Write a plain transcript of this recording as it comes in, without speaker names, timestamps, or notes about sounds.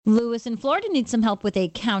Lewis in Florida needs some help with a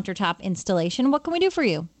countertop installation. What can we do for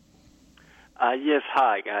you? Yes,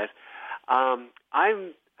 hi, guys. I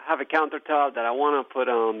have a countertop that I want to put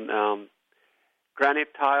on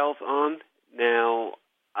granite tiles on. Now,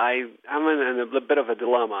 I'm in a bit of a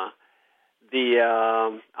dilemma.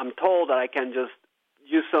 I'm told that I can just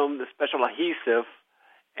use some special adhesive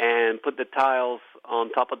and put the tiles on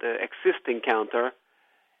top of the existing counter,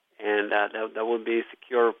 and that would be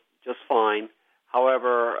secure just fine.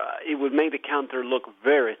 However, it would make the counter look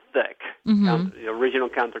very thick, the original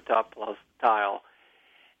countertop plus tile.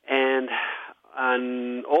 And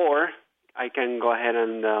or I can go ahead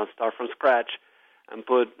and start from scratch and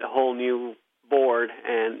put a whole new board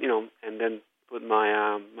and then put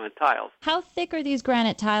my tiles. How thick are these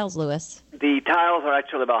granite tiles, Lewis? The tiles are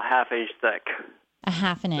actually about half-inch thick. A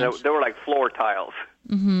half an inch. They were like floor tiles.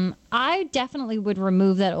 I definitely would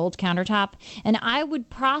remove that old countertop, and I would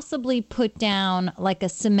possibly put down like a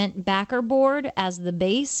cement backer board as the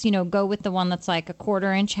base. Go with the one that's like a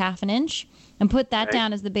quarter inch, half an inch, and put that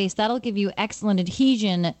down as the base. That'll give you excellent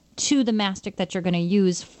adhesion to the mastic that you're going to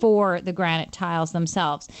use for the granite tiles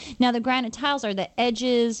themselves. Now, the granite tiles, are the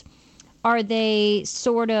edges, are they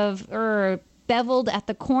sort of beveled at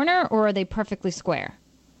the corner, or are they perfectly square?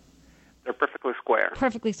 They're perfectly square.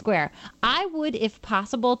 Perfectly square. I would, if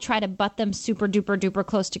possible, try to butt them super duper duper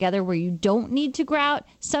close together where you don't need to grout.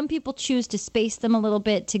 Some people choose to space them a little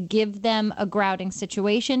bit to give them a grouting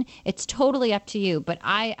situation. It's totally up to you. But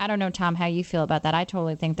I don't know, Tom, how you feel about that. I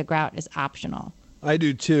totally think the grout is optional. I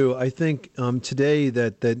do too. I think today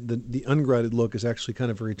that the ungrouted look is actually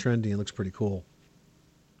kind of very trendy and looks pretty cool.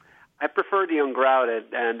 I prefer the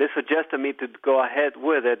ungrouted, and they suggested me to go ahead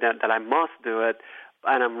with it, that I must do it.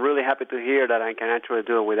 And I'm really happy to hear that I can actually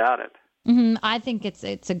do it without it. I think it's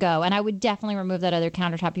a go, and I would definitely remove that other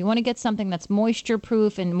countertop. You want to get something that's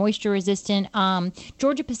moisture-proof and moisture-resistant.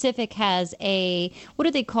 Georgia Pacific has what do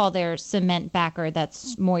they call their cement backer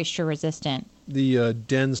that's moisture-resistant? The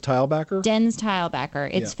Den's tile backer? Den's tile backer.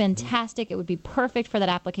 It's fantastic. It would be perfect for that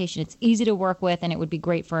application. It's easy to work with, and it would be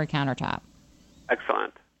great for a countertop.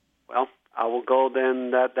 Excellent. Well, I will go then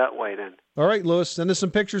that way then. All right, Lewis, send us some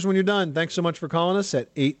pictures when you're done. Thanks so much for calling us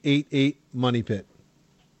at 888-MONEY-PIT.